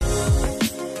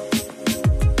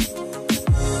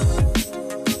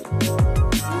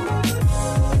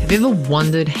Have you ever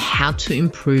wondered how to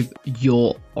improve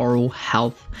your oral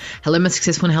health? Hello, my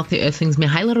successful and healthy earthlings.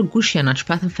 Mihaela Ragushia,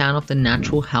 naturopath and founder of the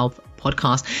Natural Health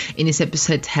Podcast. In this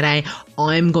episode today,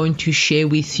 I'm going to share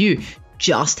with you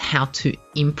just how to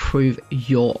improve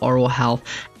your oral health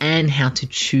and how to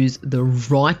choose the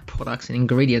right products and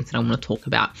ingredients that I'm going to talk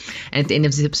about. And at the end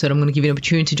of this episode, I'm going to give you an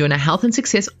opportunity to join our health and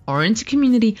success oriented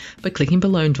community by clicking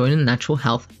below and joining the Natural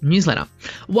Health newsletter.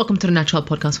 Welcome to the Natural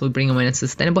Health Podcast, where we bring awareness to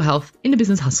sustainable health in the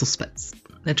business hustle space.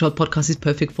 Natural Health Podcast is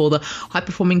perfect for the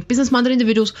high-performing, business-minded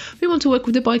individuals who want to work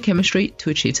with the biochemistry to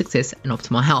achieve success and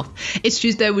optimal health. It's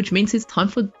Tuesday, which means it's time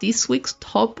for this week's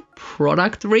top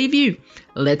product review.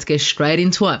 Let's get straight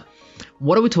into it.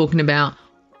 What are we talking about?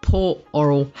 Poor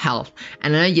oral health.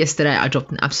 And I know yesterday I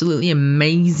dropped an absolutely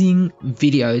amazing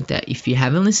video that if you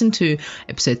haven't listened to,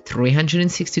 episode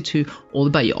 362, all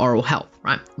about your oral health,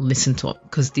 right? Listen to it,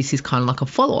 because this is kind of like a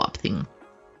follow-up thing.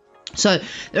 So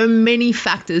there are many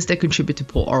factors that contribute to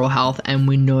poor oral health, and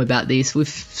we know about this.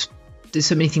 There's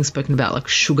so many things spoken about, like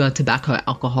sugar, tobacco,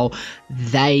 alcohol.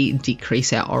 They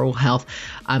decrease our oral health.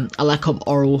 A lack of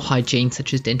oral hygiene,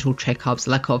 such as dental checkups,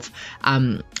 lack of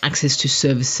access to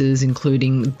services,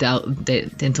 including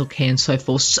dental care and so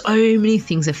forth. So many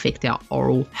things affect our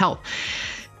oral health.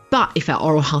 But if our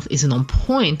oral health isn't on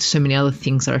point, so many other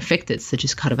things are affected, such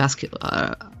as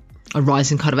a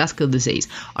rise in cardiovascular disease,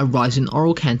 a rise in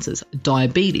oral cancers,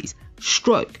 diabetes,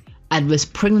 stroke, adverse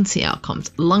pregnancy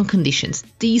outcomes, lung conditions.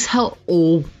 These have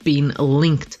all been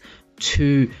linked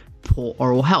to poor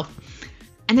oral health.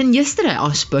 And then yesterday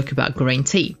I spoke about green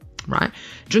tea, right?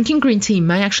 Drinking green tea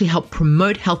may actually help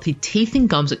promote healthy teeth and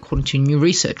gums according to new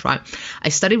research, right?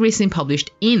 A study recently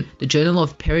published in the Journal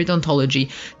of Periodontology,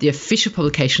 the official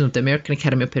publication of the American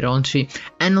Academy of Periodontology,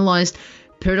 analyzed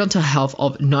periodontal health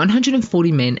of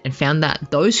 940 men and found that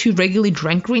those who regularly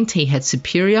drank green tea had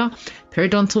superior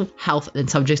periodontal health than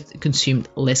subjects that consumed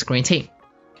less green tea.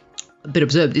 A bit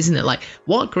observed, isn't it? Like,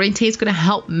 what? Green tea is going to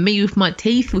help me with my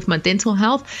teeth, with my dental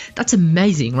health? That's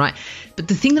amazing, right? But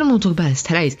the thing that I'm going to talk about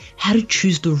today is how to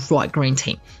choose the right green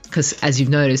tea. Because as you've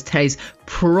noticed, today's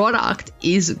product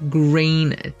is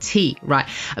green tea, right?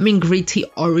 I mean, green tea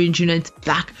originates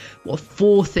back,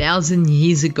 4,000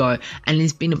 years ago, and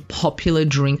it's been a popular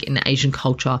drink in Asian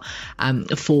culture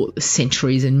for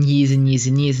centuries and years and years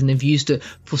and years. And they've used it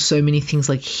for so many things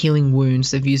like healing wounds.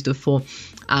 They've used it for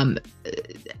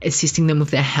assisting them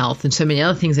with their health and so many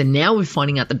other things. And now we're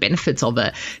finding out the benefits of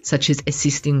it, such as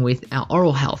assisting with our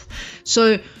oral health.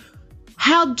 So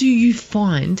how do you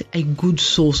find a good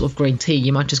source of green tea?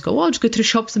 You might just go, I'll just go to the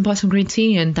shops and buy some green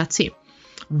tea and that's it.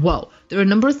 Well, there are a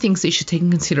number of things that you should take in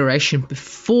consideration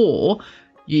before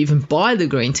you even buy the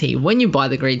green tea, when you buy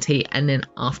the green tea, and then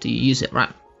after you use it,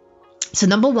 right? So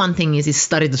number one thing is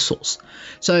study the source.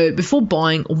 So before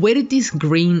buying, where did this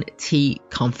green tea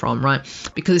come from, right?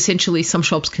 Because essentially some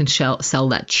shops can sell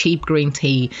that cheap green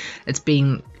tea that's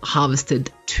being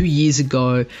harvested 2 years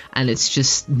ago, and it's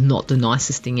just not the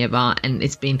nicest thing ever, and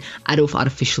it's been added with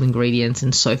artificial ingredients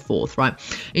and so forth, right?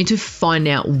 You need to find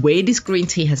out where this green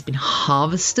tea has been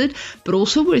harvested, but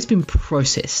also where it's been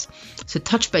processed. So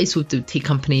touch base with the tea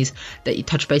companies that you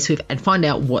touch base with and find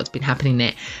out what's been happening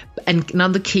there. And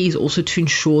another key is also to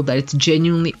ensure that it's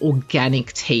genuinely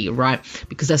organic tea, right?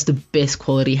 Because that's the best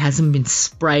quality. It hasn't been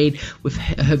sprayed with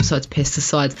herbicides,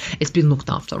 pesticides. It's been looked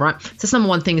after, right? So that's number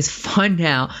one thing, is find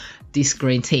out this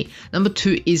green tea. Number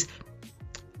two is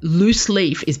loose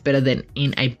leaf is better than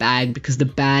in a bag, because the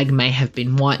bag may have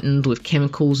been whitened with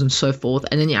chemicals and so forth,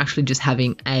 and then you're actually just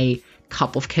having a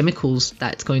cup of chemicals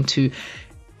that's going to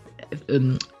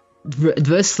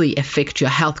adversely affect your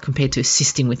health compared to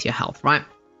assisting with your health, right?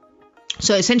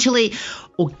 So essentially,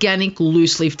 organic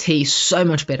loose leaf tea is so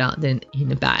much better than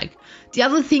in a bag. The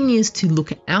other thing is to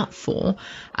look out for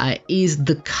is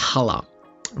the color.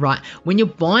 Right, when you're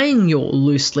buying your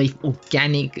loose leaf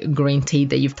organic green tea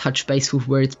that you've touched base with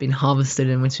where it's been harvested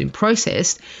and when it's been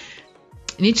processed,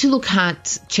 you need to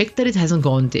check that it hasn't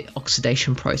gone the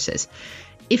oxidation process.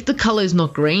 If the color is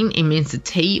not green, it means the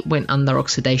tea went under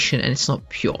oxidation and it's not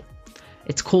pure.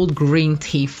 It's called green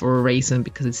tea for a reason,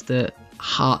 because it's the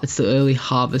early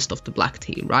harvest of the black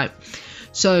tea, right?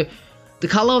 So the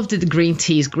color of the green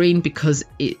tea is green because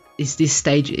it is this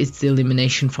stage, it's the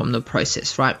eliminated from the process.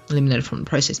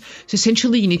 So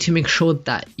essentially you need to make sure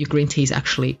that your green tea is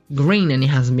actually green and it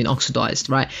hasn't been oxidized,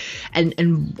 right?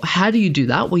 And how do you do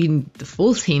that? Well, the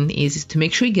fourth thing is to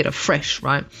make sure you get it fresh,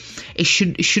 right? It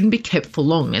shouldn't be kept for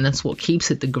long, and that's what keeps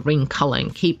it the green color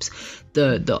and keeps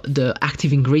the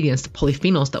active ingredients, the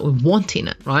polyphenols that we want in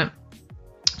it, right?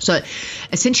 So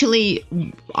essentially,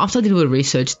 after I did a little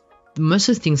research, most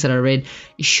of the things that I read,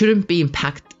 it shouldn't be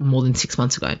packed more than 6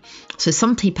 months ago. So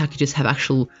some tea packages have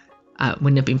actual,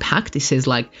 when they've been packed, it says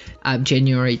like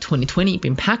January 2020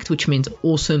 been packed, which means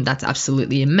awesome. That's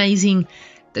absolutely amazing.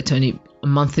 That's only a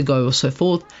month ago or so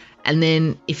forth. And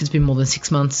then if it's been more than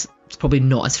 6 months, it's probably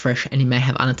not as fresh and it may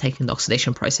have undertaken the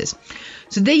oxidation process.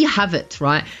 So there you have it,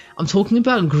 right? I'm talking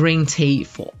about green tea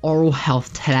for oral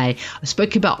health today. I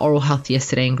spoke about oral health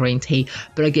yesterday in green tea,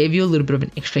 but I gave you a little bit of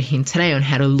an extra hint today on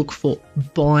how to look for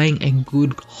buying a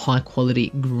good high quality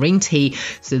green tea.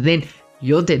 So then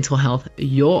your dental health,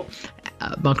 your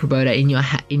microbiota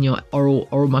in your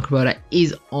oral microbiota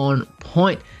is on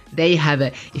point. There you have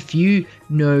it. If you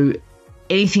know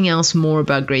anything else more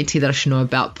about green tea that I should know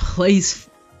about, please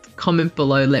comment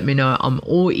below, let me know. I'm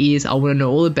all ears. I want to know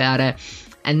all about it.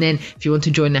 And then if you want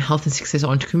to join the Health and Success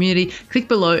Orange community, click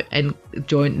below and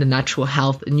join the Natural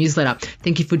Health newsletter.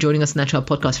 Thank you for joining us, Natural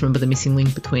Health Podcast. Remember, the missing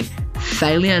link between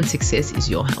failure and success is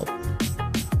your health.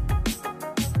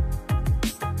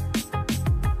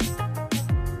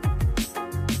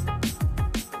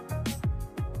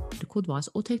 Advice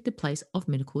or take the place of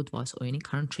medical advice or any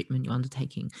current treatment you're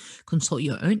undertaking. Consult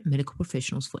your own medical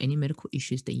professionals for any medical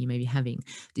issues that you may be having.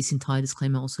 This entire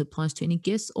disclaimer also applies to any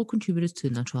guests or contributors to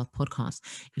the Natural Health Podcast.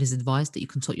 It is advised that you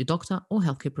consult your doctor or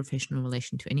healthcare professional in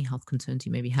relation to any health concerns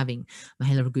you may be having.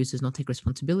 Mahela Raguse does not take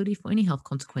responsibility for any health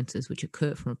consequences which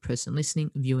occur from a person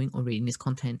listening, viewing, or reading this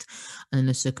content. Under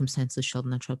no circumstances shall the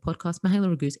Natural Health Podcast,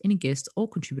 Mahela Raguse, any guests or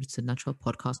contributors to the Natural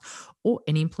Health Podcast, or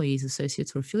any employees,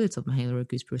 associates, or affiliates of Mahela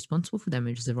Raguse be responsible for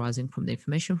damages arising from the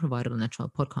information provided on the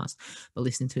Natural Health Podcast. By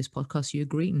listening to this podcast, you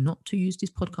agree not to use this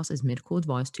podcast as medical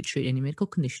advice to treat any medical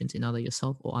conditions in either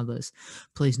yourself or others.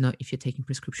 Please note, if you're taking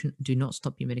prescription, do not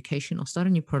stop your medication or start a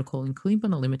new protocol, including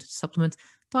but not limited to supplements,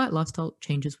 diet, lifestyle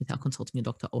changes without consulting a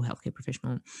doctor or healthcare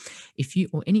professional. If you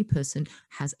or any person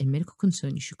has a medical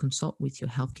concern, you should consult with your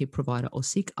healthcare provider or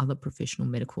seek other professional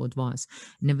medical advice.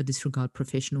 Never disregard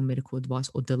professional medical advice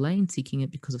or delay in seeking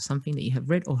it because of something that you have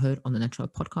read or heard on the Natural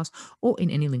Health Podcast or in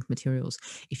any linked materials.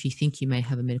 If you think you may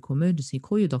have a medical emergency,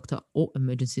 call your doctor or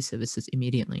emergency services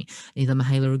immediately. Neither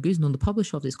Mahela Raguse nor the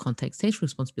publisher of this content takes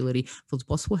responsibility for the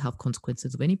possible health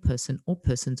consequences of any person or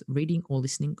persons reading or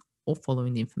listening or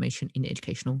following the information in the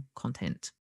educational content.